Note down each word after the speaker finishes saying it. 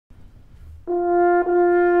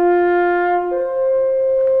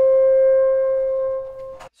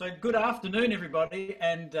Good afternoon, everybody,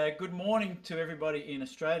 and good morning to everybody in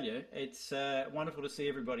Australia. It's wonderful to see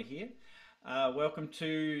everybody here. Welcome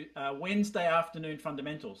to Wednesday afternoon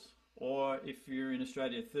fundamentals, or if you're in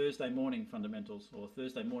Australia, Thursday morning fundamentals, or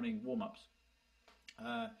Thursday morning warm-ups.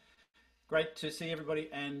 Great to see everybody,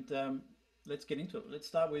 and let's get into it. Let's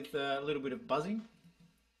start with a little bit of buzzing.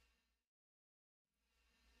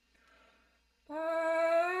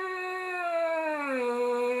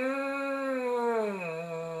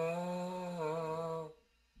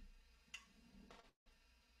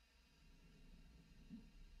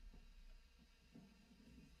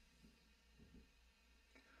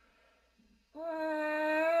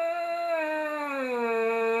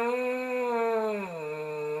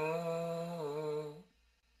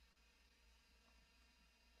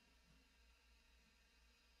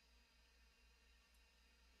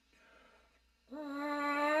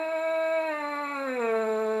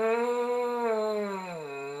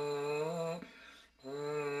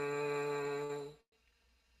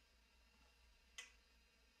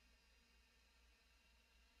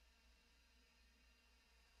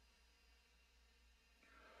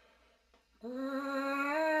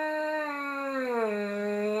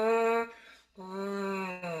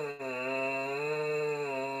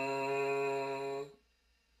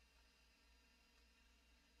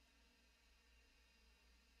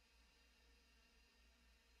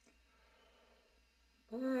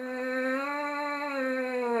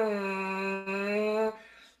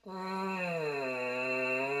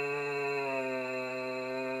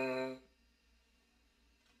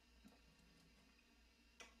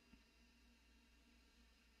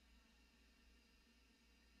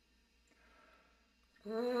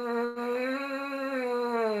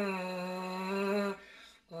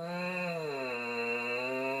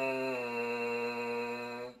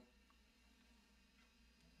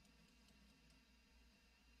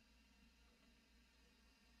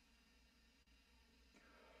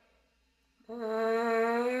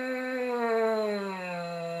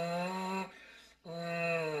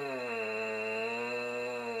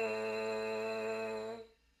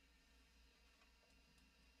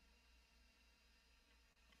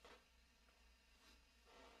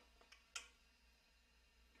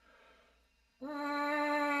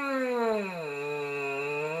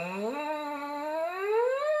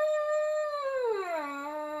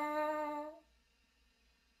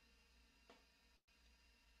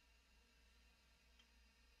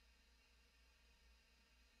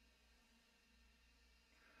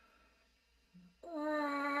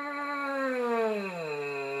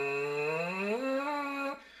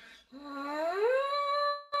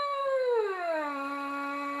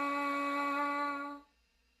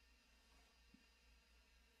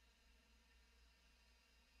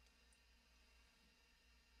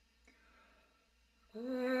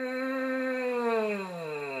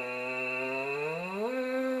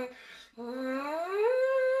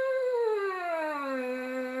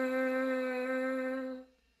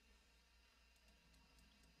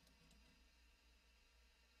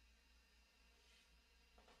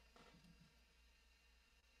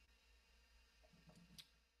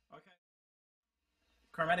 Okay.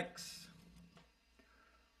 Chromatics.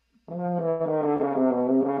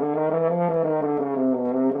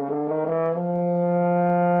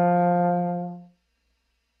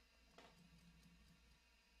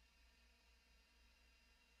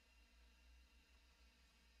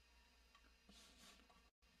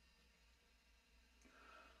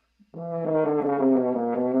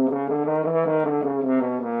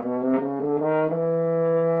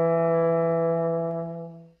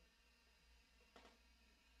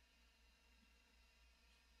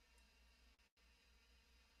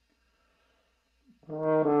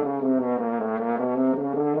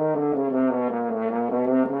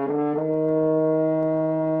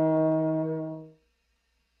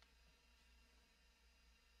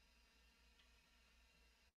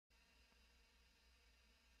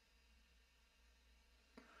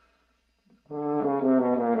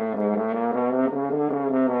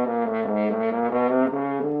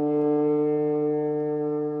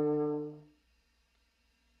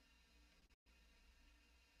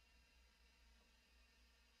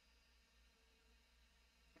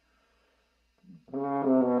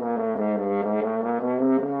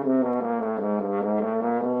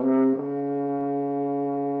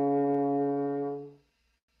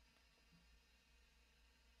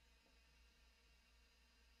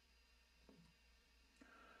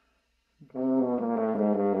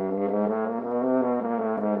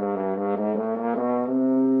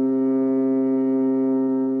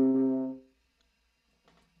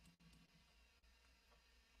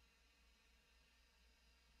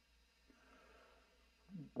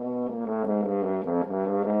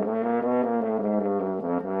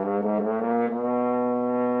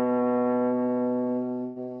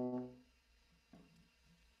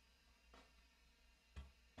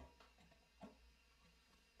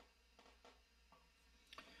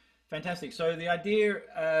 Fantastic. So the idea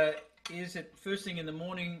is that first thing in the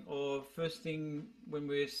morning or first thing when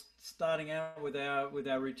we're starting out with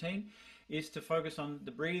our routine is to focus on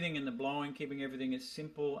the breathing and the blowing, keeping everything as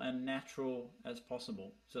simple and natural as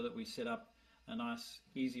possible so that we set up a nice,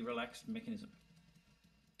 easy, relaxed mechanism.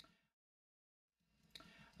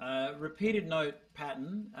 Repeated note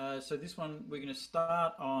pattern. So this one we're going to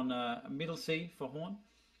start on a middle C for horn.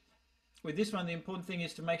 With this one, the important thing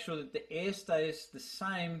is to make sure that the air stays the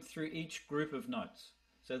same through each group of notes,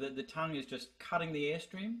 so that the tongue is just cutting the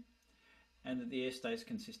airstream and that the air stays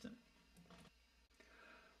consistent.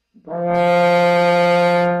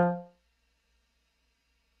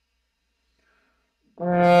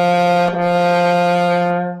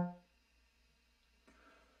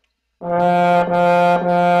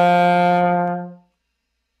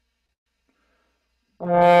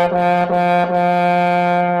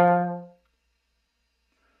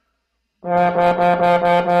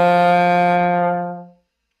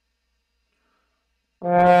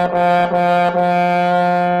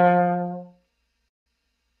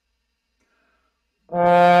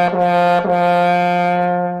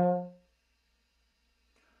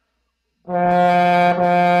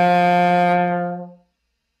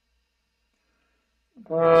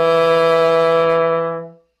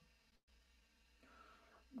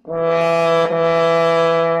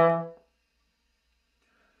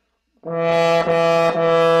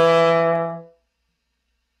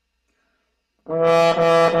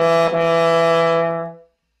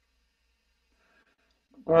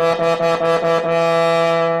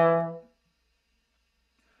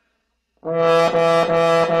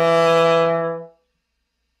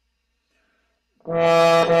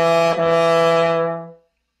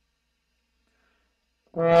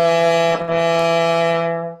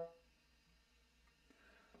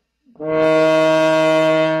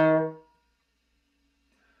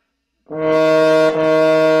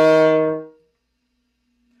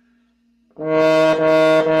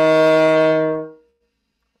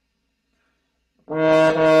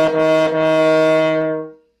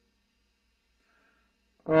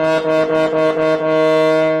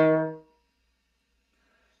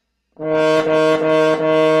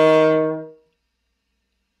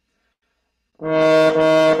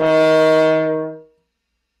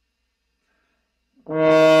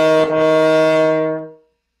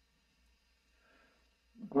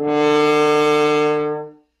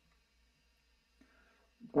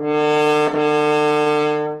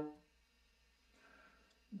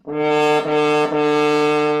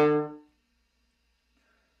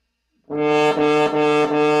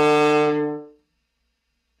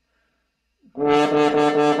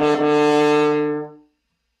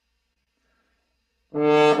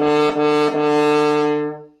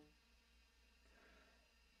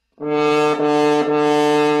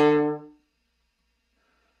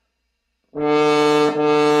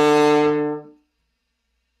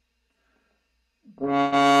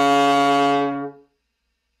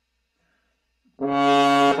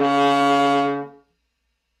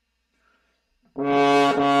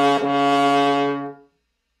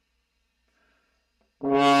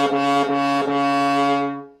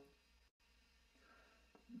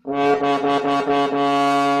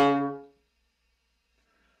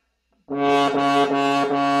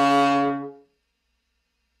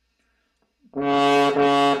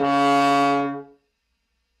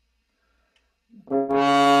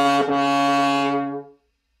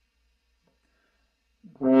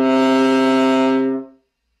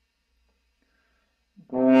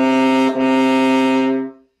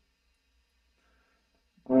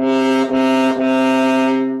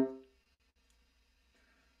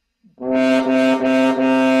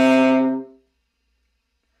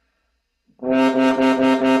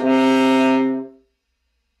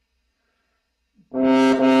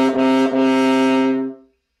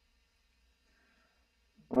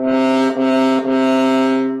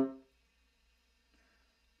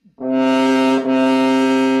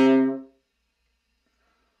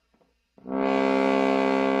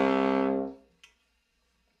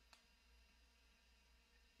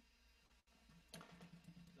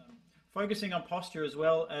 Focusing on posture as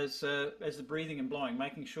well as the breathing and blowing,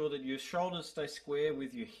 making sure that your shoulders stay square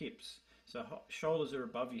with your hips. So shoulders are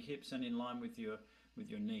above your hips and in line with your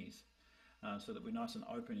knees, so that we're nice and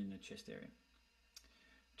open in the chest area.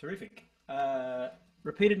 Terrific.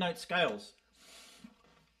 Repeated note scales.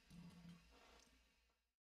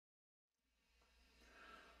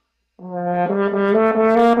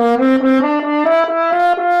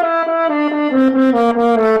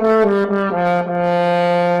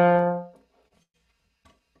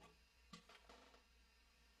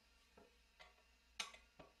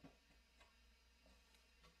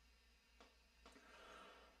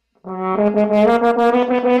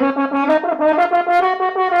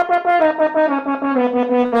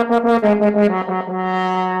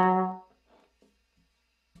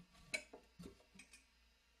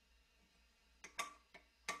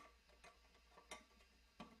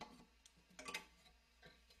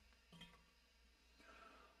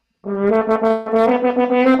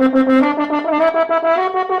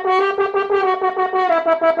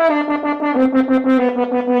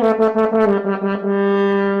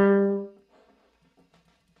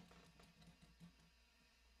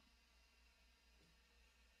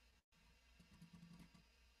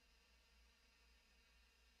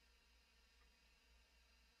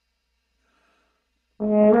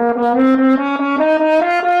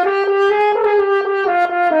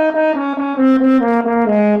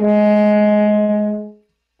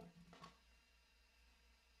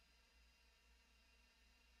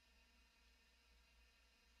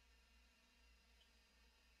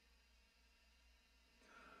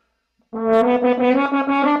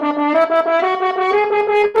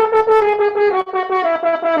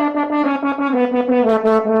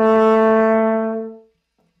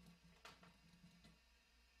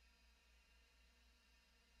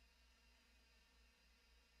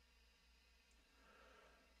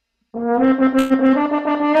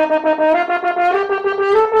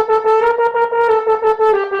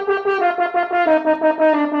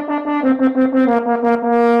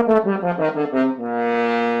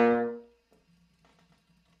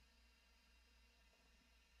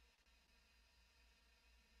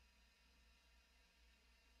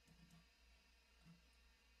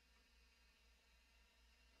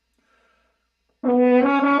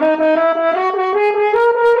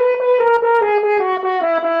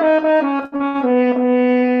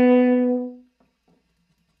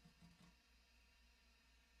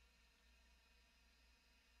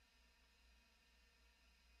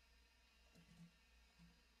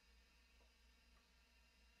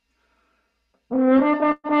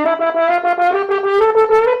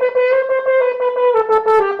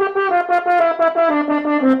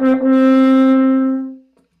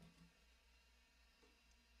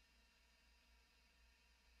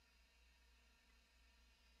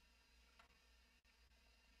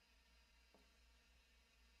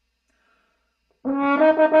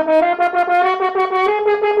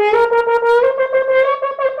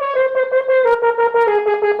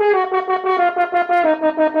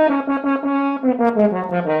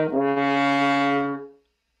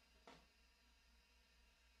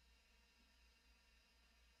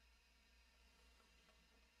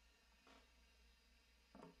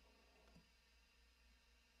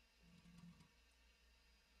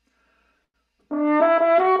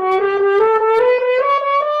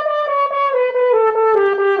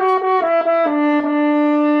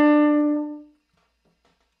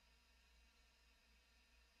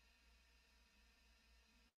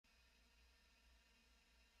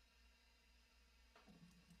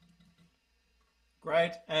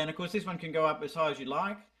 Great, and of course this one can go up as high as you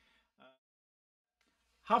like.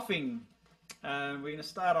 Huffing, we're going to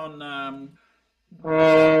start on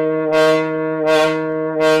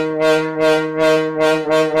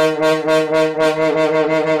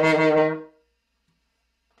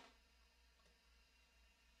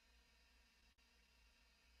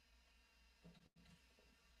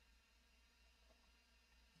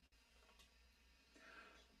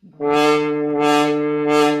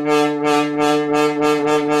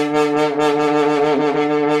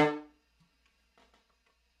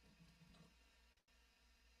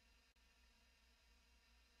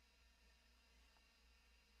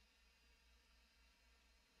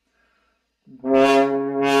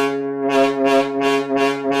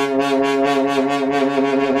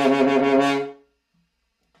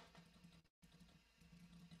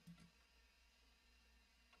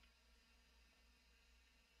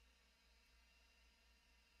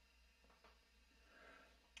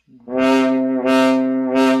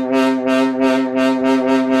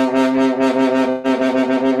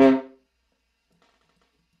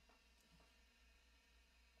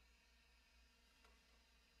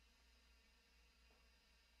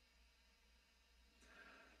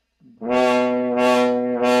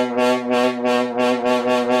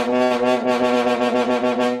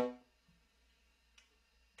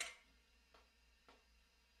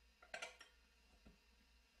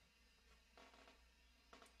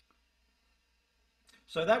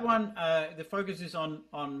So that one, the focus is on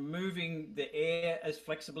moving the air as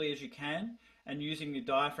flexibly as you can, and using the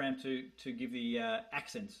diaphragm to give the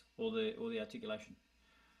accents or the articulation.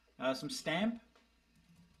 Some stamp.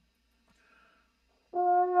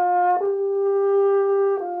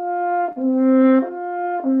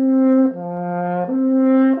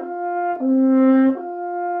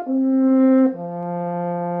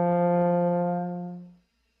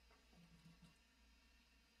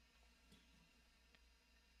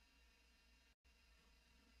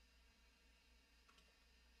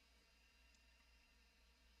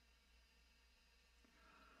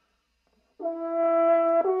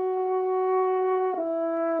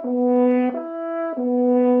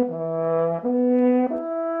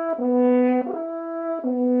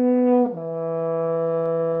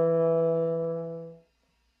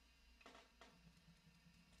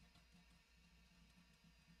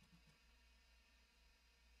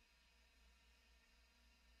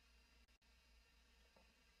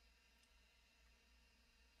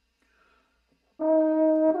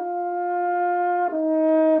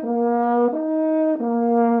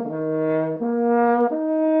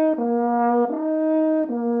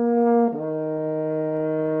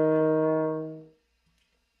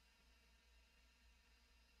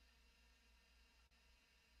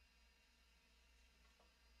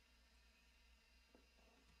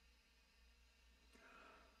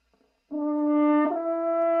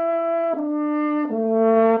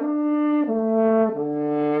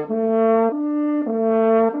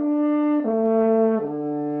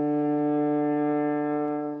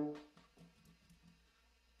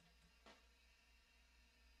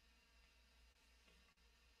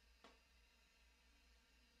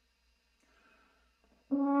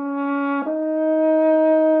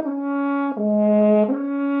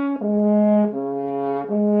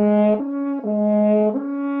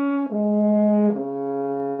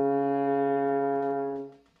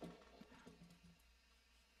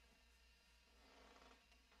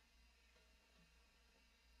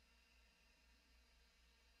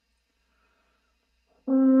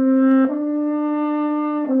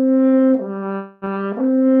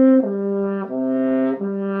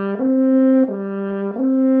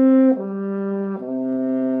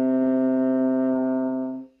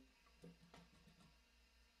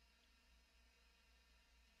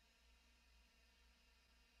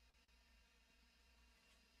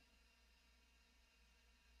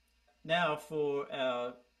 Now for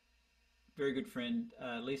our very good friend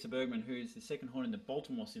Lisa Bergman, who is the second horn in the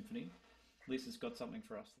Baltimore Symphony. Lisa's got something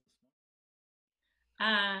for us.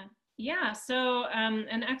 Uh, yeah, so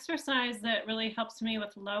an exercise that really helps me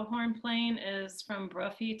with low horn playing is from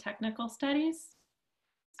Brophy Technical Studies.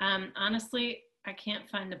 Honestly, I can't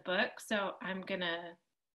find the book, so I'm gonna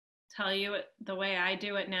tell you it the way I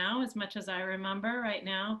do it now, as much as I remember right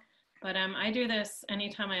now. But I do this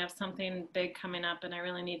anytime I have something big coming up and I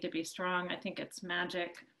really need to be strong. I think it's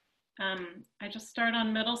magic. I just start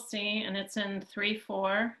on middle C, and it's in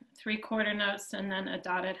 3/4, 3/4 notes, and then a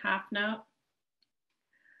dotted half note.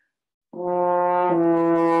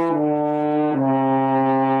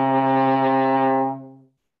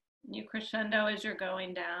 You crescendo as you're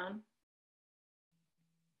going down.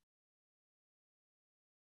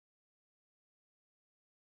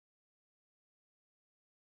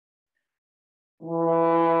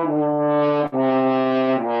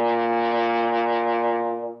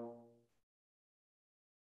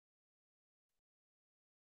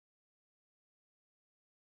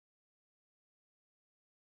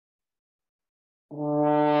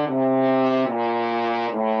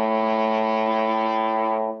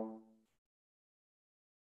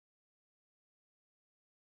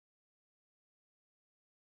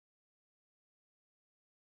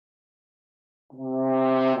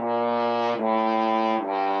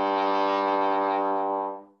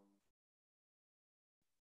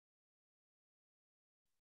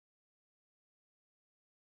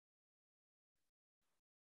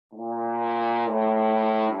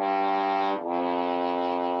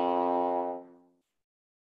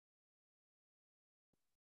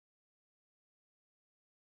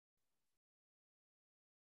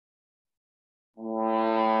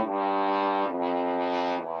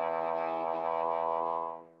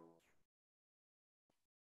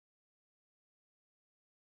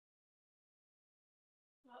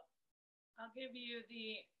 I'll give you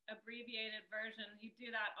the abbreviated version. You do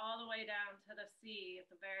that all the way down to the C at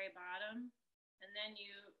the very bottom, and then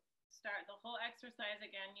you start the whole exercise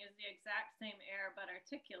again. Use the exact same air, but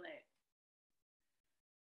articulate.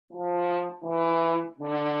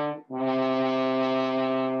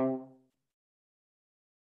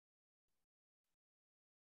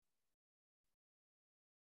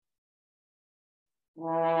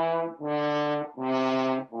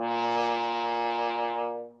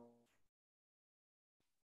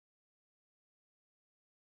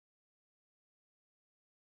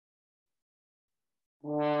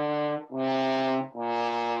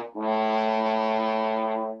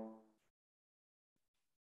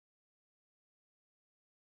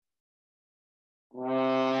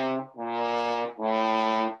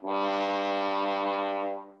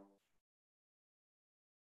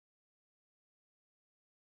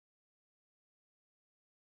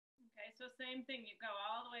 Okay, so same thing. You go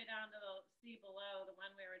all the way down to the C below, the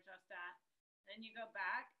one we were just at, Then you go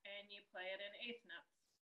back and you play it in eighth notes.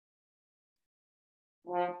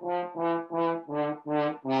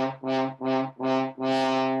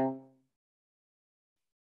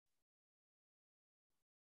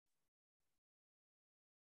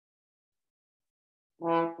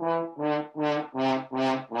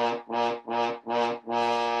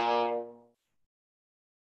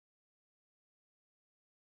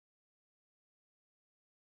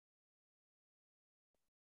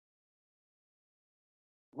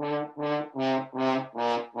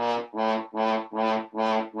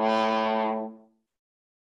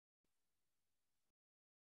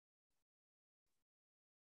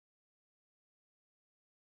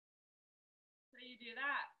 So you do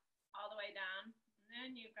that all the way down, and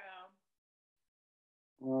then you go.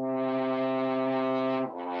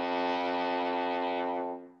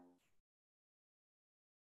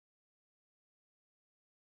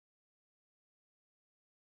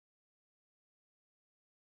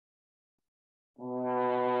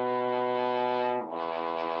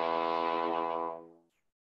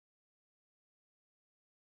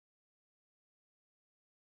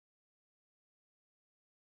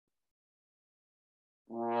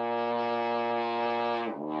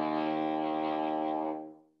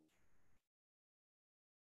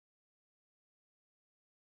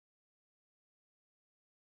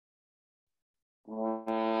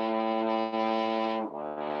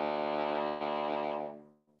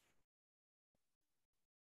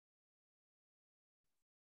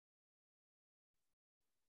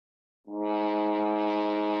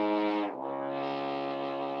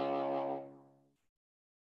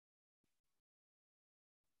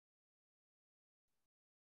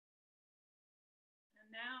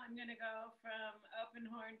 Now I'm going to go from open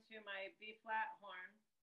horn to my B flat horn.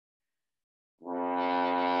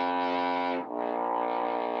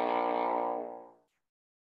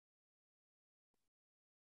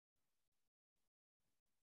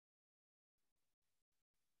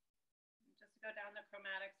 Just go down the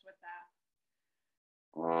chromatics with that.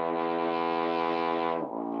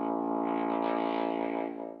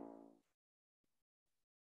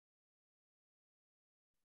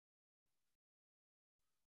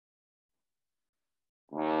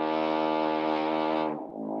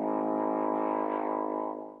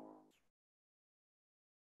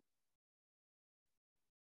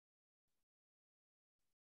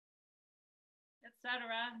 Etc.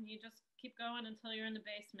 You just keep going until you're in the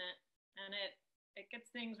basement, and it gets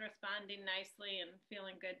things responding nicely and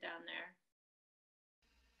feeling good down there.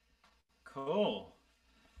 Cool.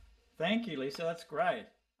 Thank you, Lisa. That's great.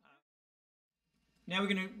 Now we're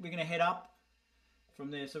gonna head up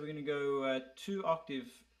from there. So we're gonna go 2 octave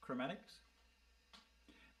chromatics,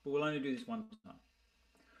 but we'll only do this one time.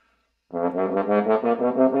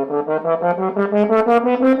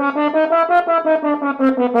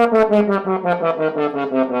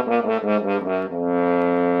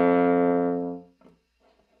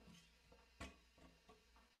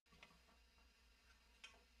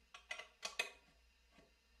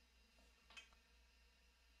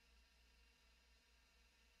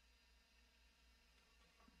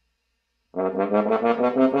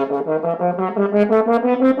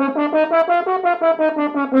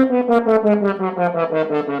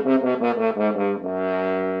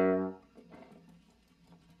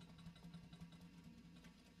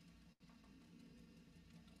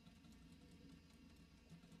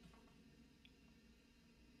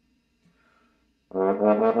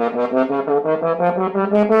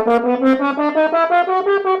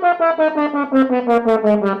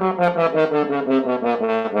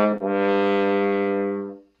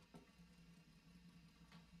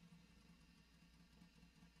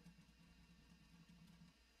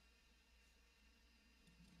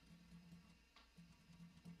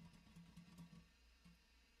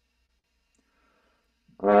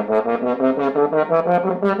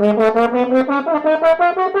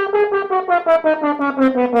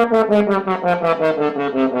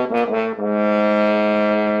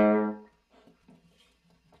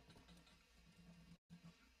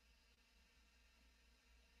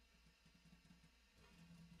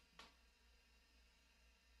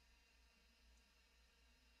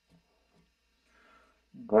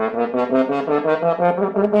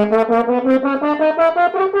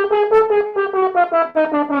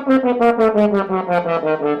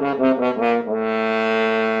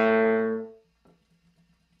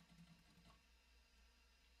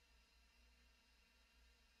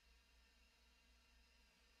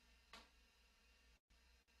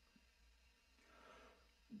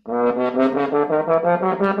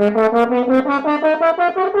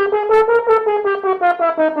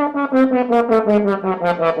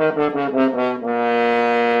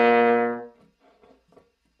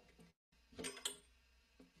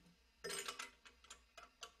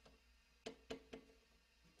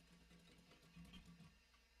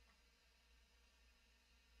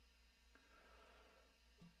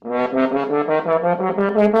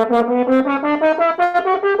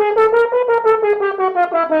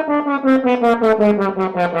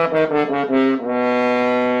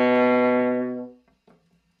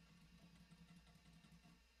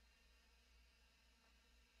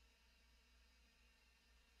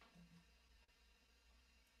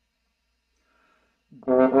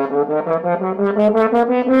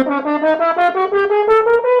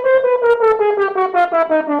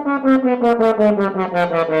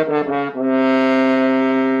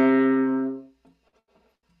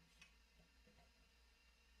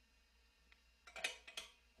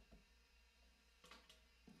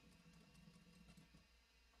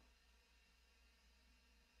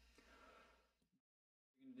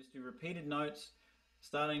 Just do repeated notes,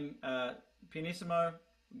 starting pianissimo,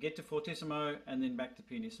 get to fortissimo, and then back to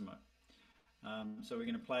pianissimo. So we're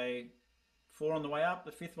going to play 4 on the way up,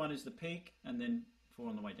 the 5th one is the peak, and then 4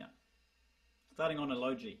 on the way down. Starting on a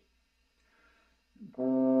low G.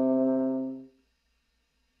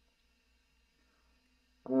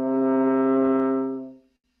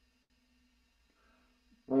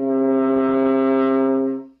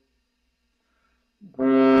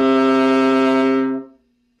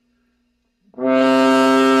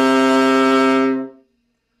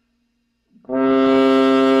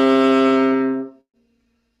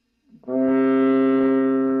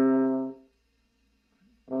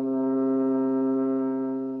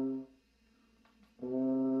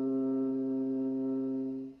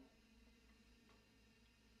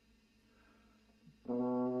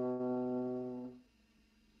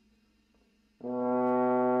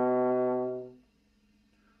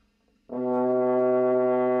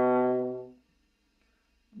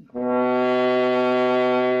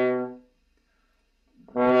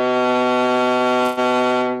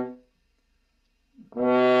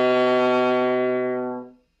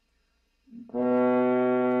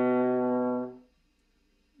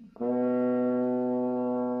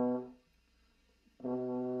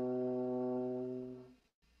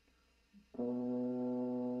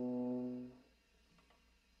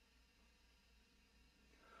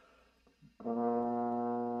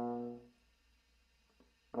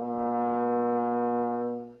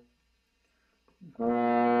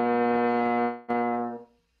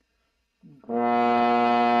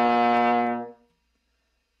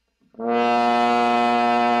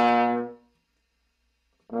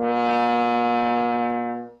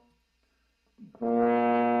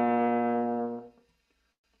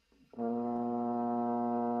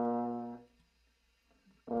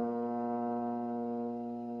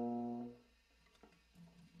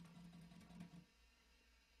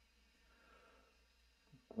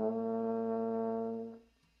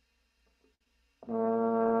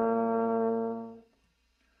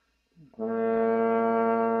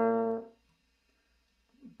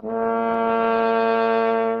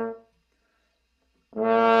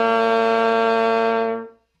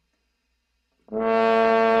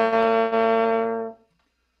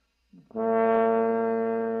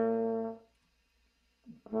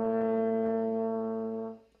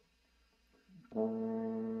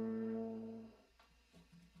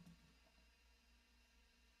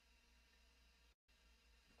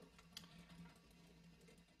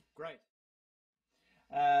 Great.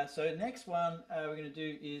 So next one we're going to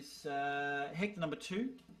do is Hector number 2.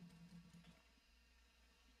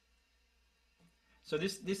 So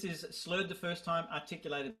this is slurred the first time,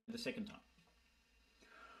 articulated the second time.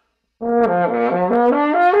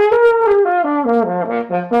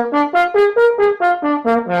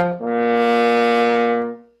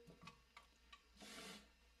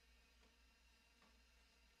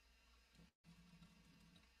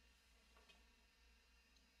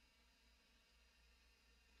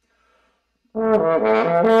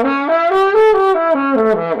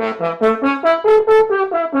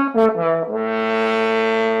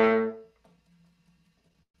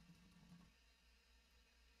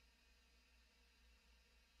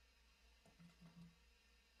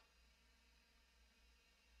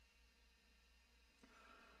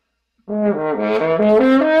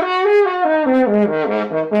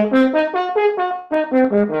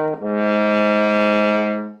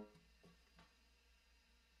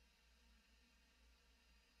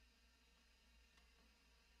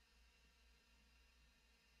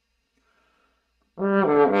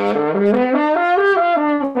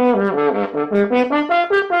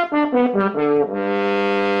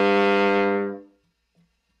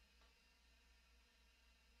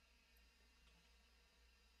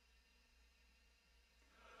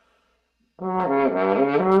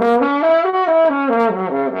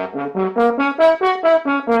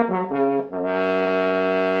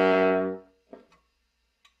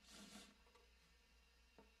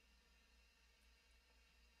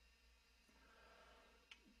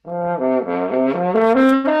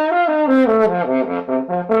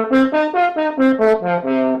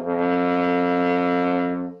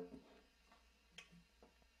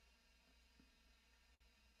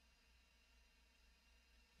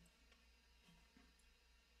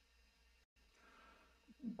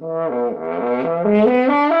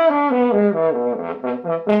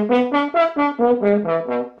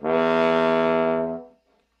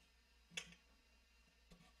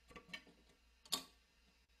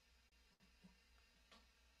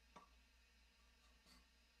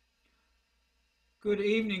 Good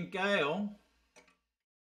evening, Gail.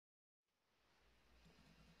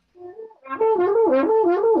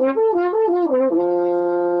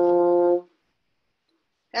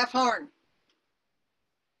 F horn.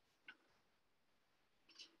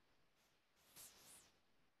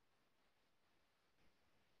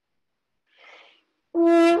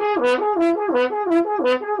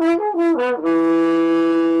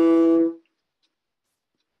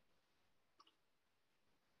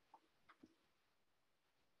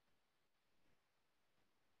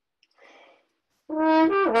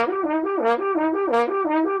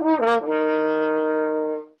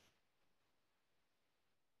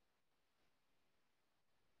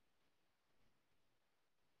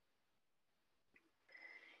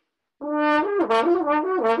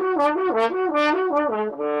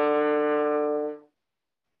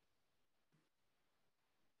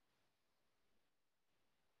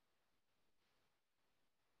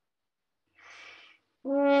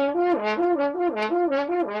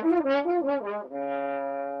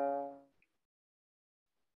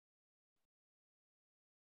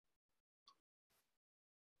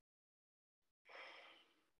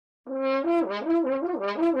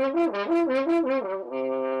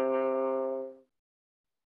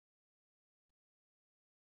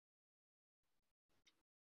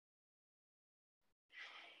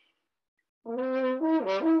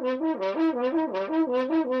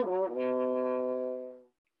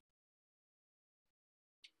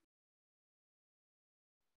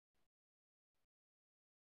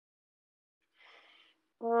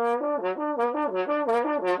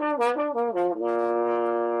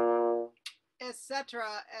 Etc.,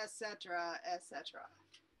 etc., etc.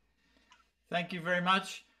 Thank you very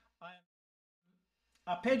much.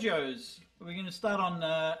 Arpeggios. We're going to start on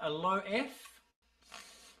a low F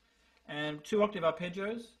and 2-octave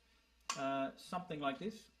arpeggios, something like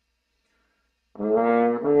this.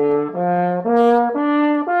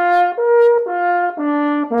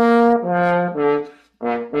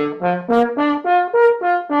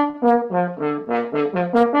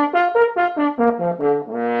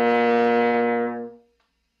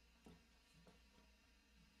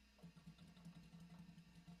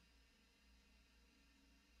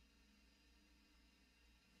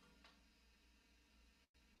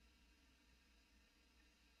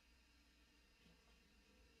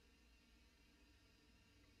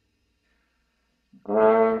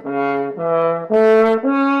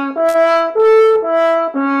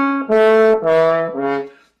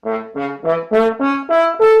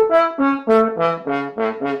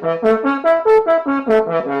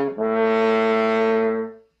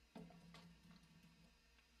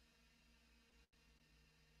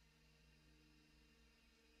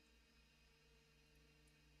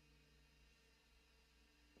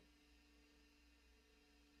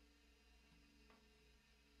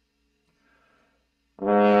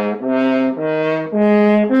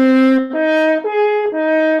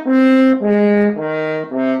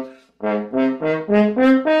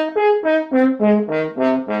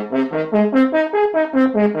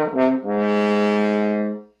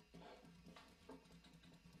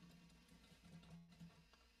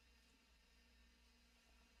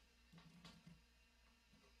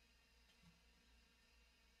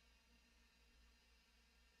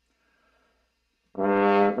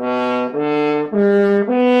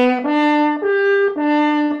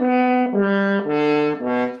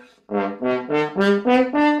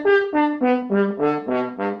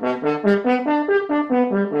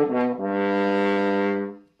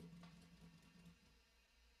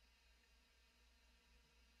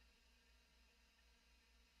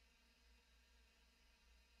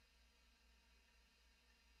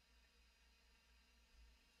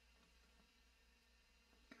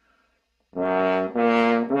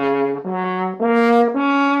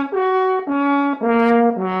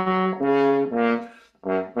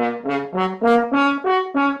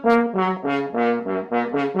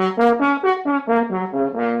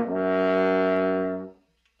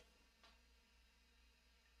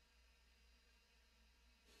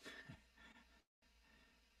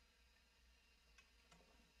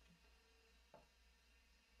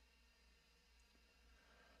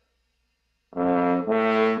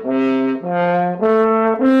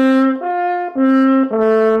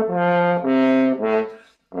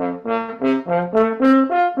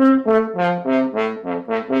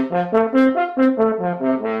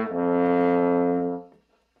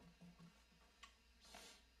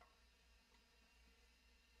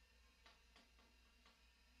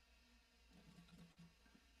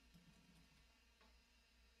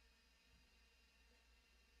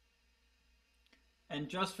 And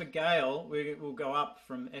just for Gail, we will go up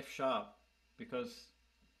from F sharp because,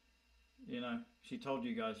 you know, she told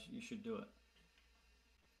you guys you should do it.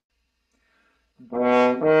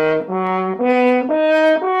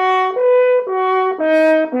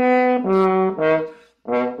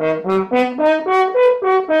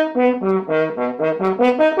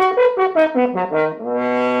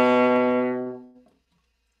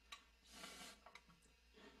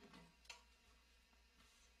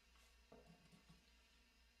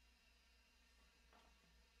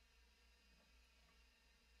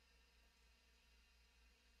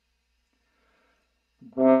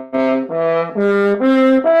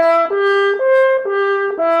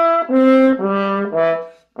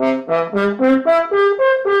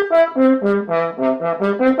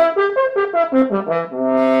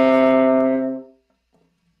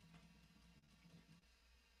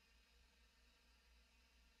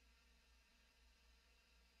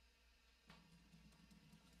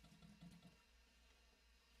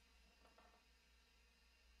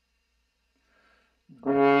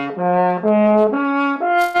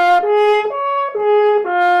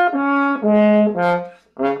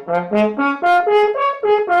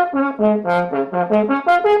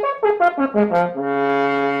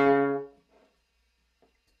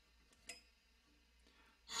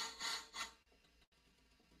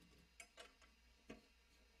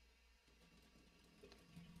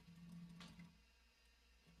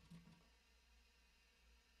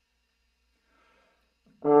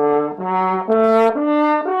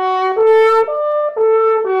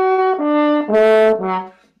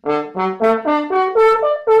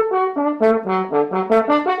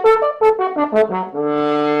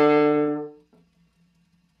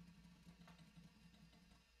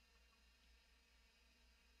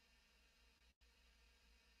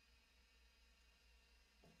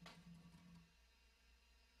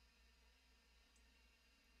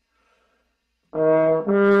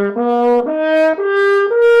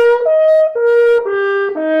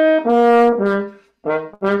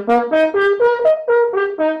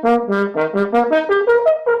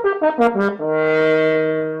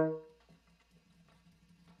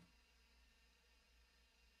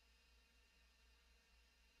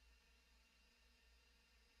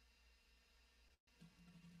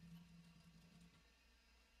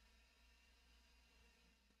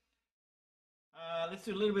 Let's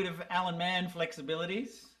do a little bit of Alan Mann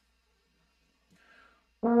flexibilities.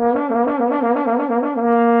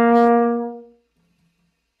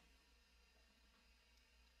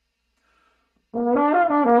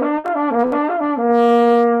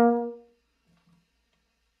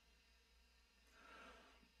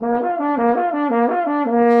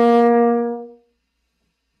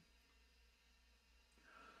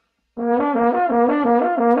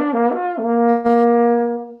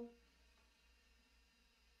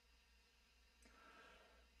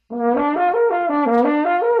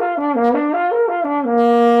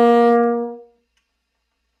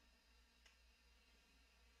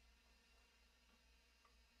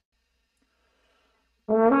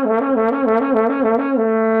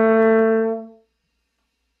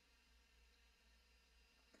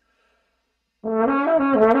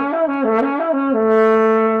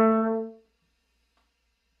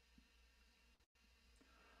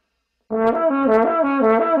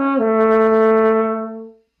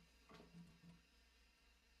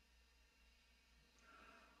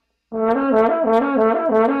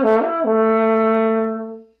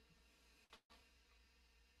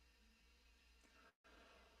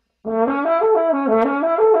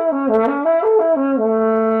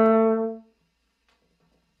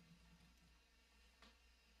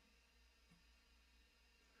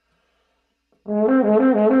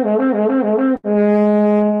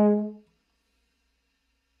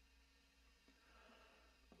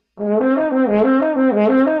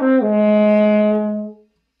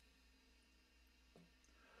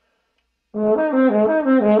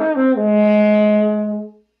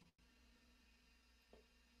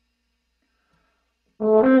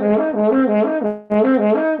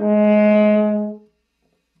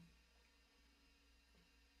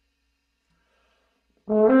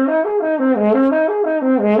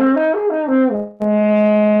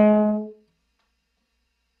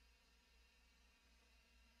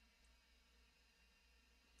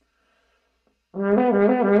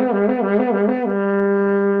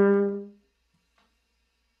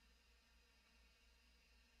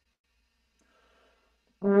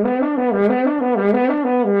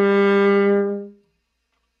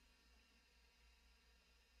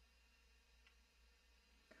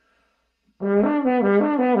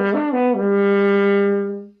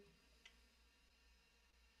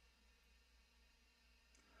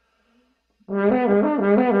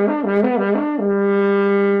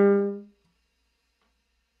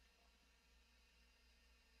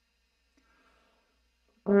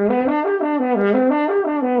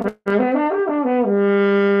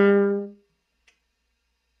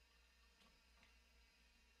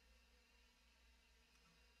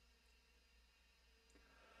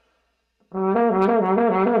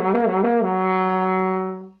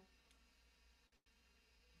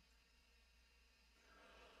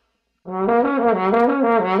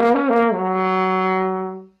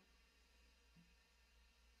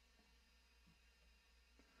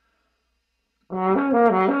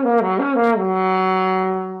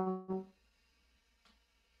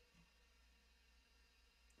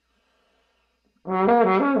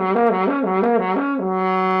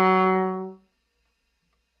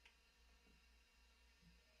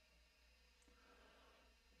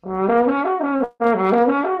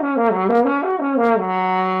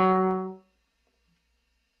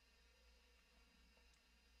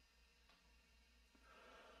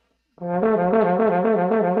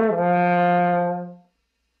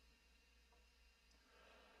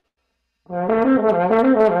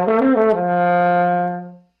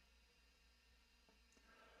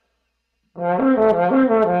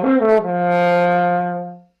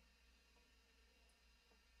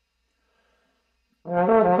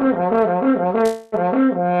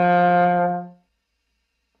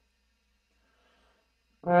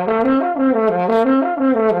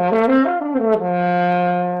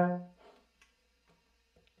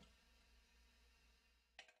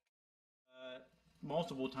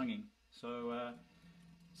 Multiple tonguing. So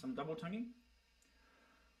some double tonguing.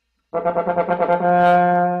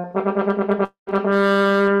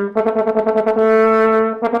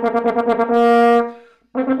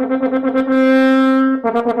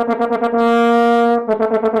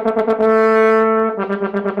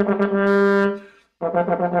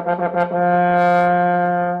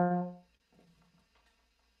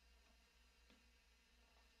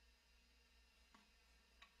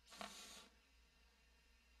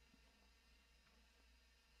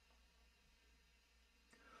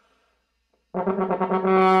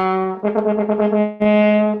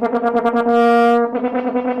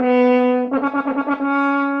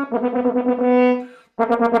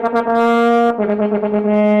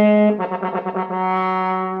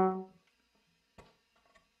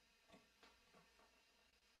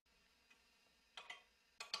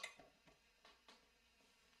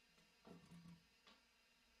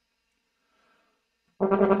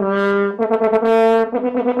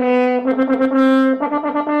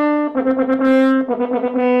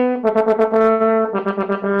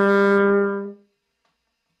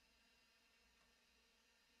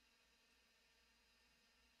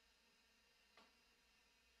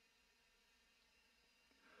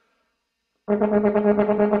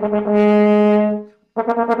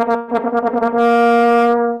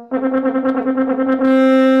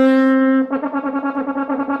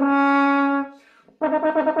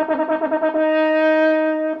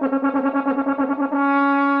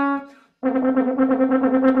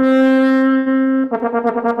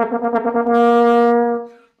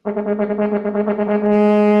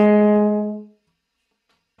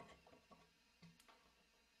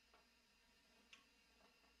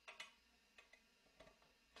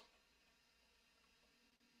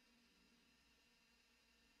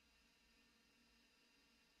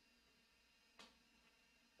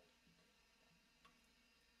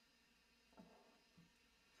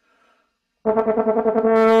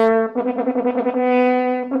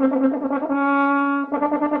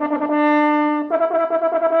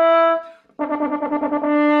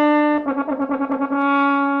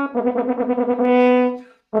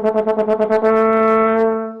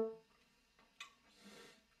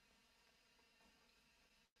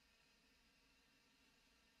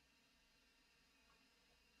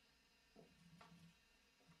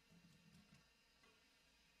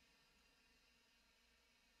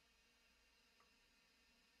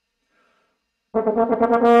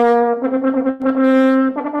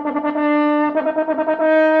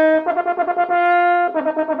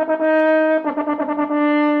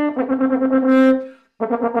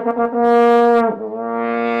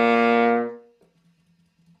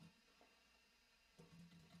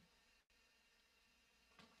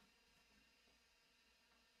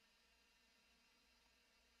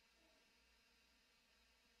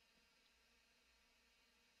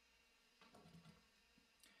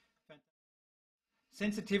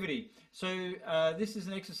 Sensitivity. So this is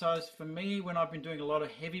an exercise for me when I've been doing a lot of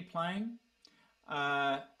heavy playing.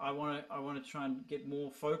 I want to try and get more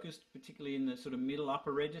focused, particularly in the sort of middle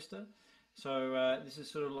upper register. So this is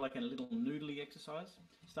sort of like a little noodly exercise,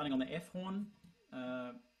 starting on the F horn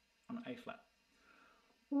on A flat.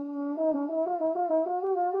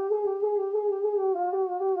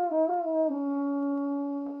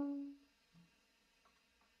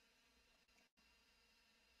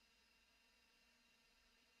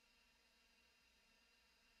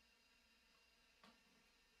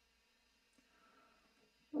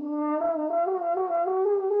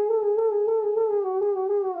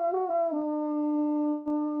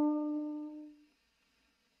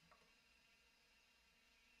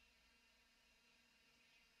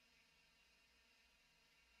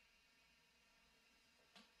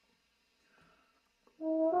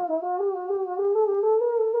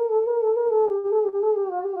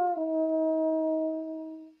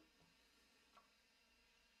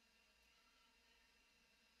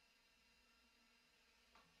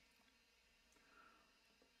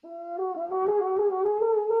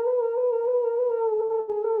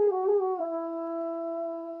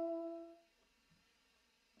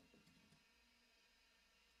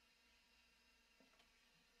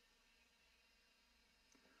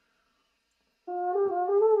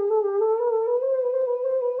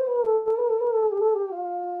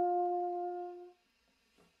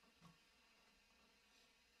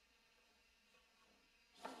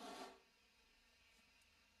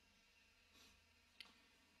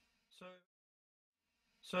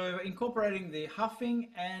 So incorporating the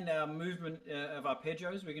huffing and our movement of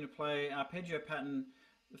arpeggios, we're going to play arpeggio pattern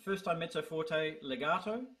the first time mezzo forte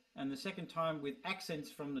legato, and the second time with accents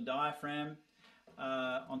from the diaphragm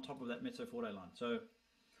on top of that mezzo forte line. So.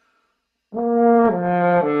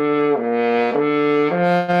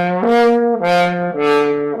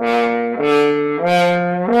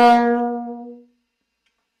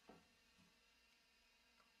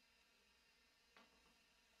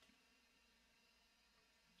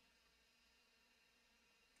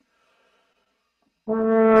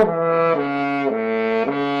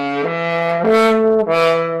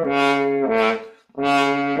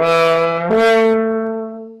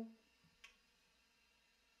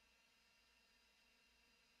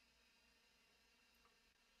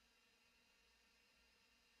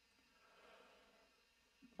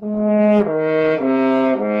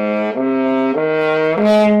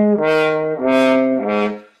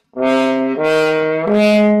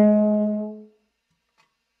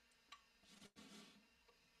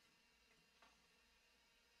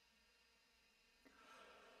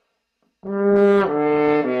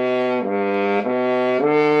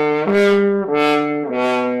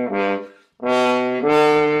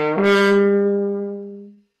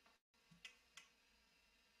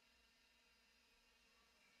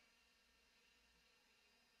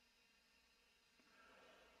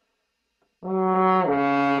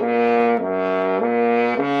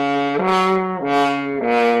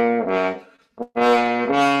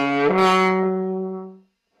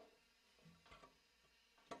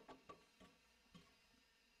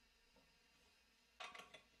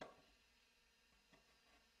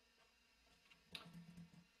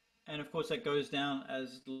 And of course that goes down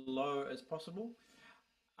as low as possible.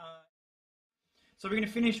 So we're going to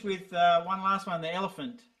finish with one last one, the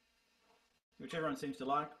elephant, which everyone seems to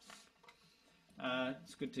like.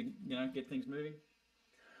 It's good to get things moving.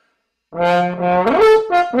 Or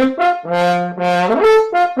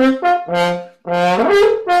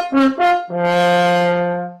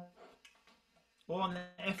on the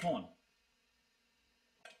F horn.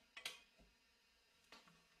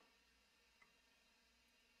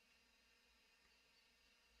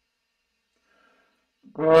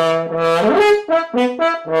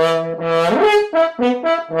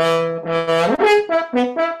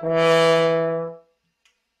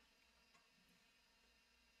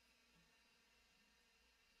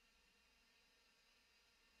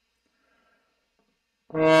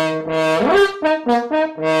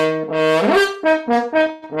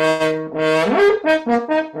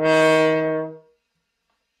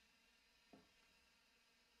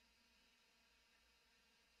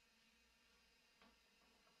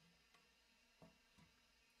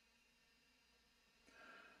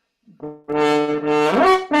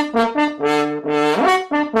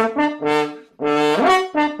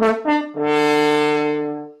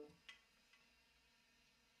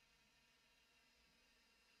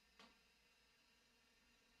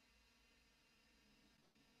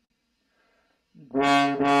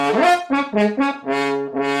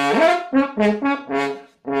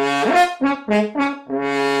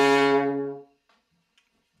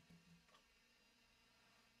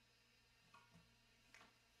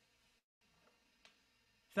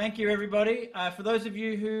 Thank you, everybody. For those of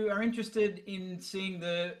you who are interested in seeing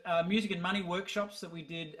the music and money workshops that we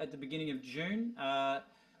did at the beginning of June,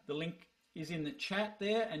 the link is in the chat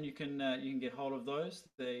there, and you can get hold of those.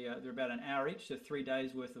 They're about an hour each, so 3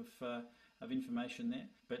 days worth of information there.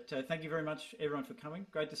 But thank you very much, everyone, for coming.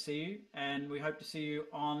 Great to see you, and we hope to see you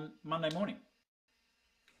on Monday morning.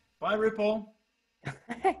 Bye, RuPaul.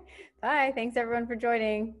 Bye. Thanks, everyone, for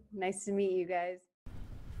joining. Nice to meet you guys.